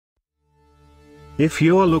If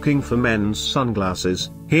you're looking for men's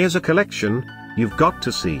sunglasses, here's a collection you've got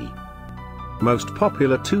to see. Most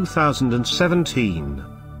popular 2017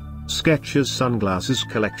 Skechers Sunglasses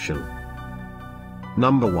Collection.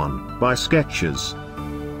 Number 1, by Skechers.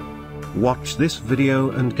 Watch this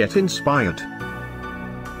video and get inspired.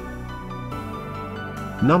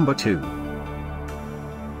 Number 2.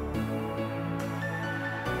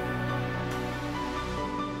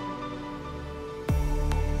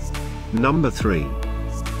 Number 3.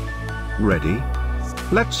 Ready?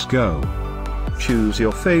 Let's go. Choose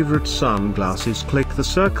your favorite sunglasses, click the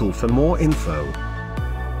circle for more info.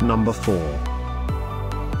 Number 4.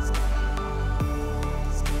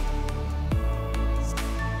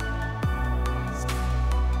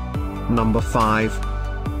 Number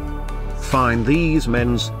 5. Find these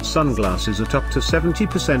men's sunglasses at up to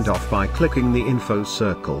 70% off by clicking the info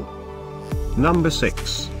circle. Number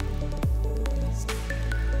 6.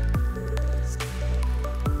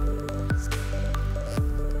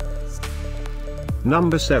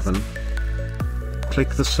 Number 7. Click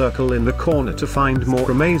the circle in the corner to find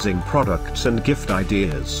more amazing products and gift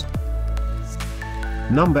ideas.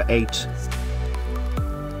 Number 8.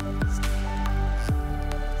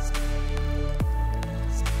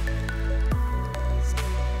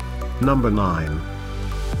 Number 9.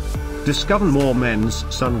 Discover more men's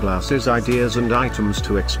sunglasses ideas and items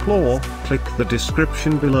to explore, click the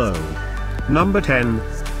description below. Number 10.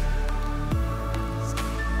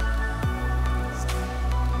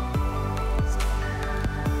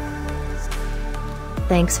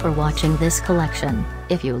 Thanks for watching this collection.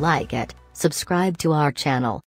 If you like it, subscribe to our channel.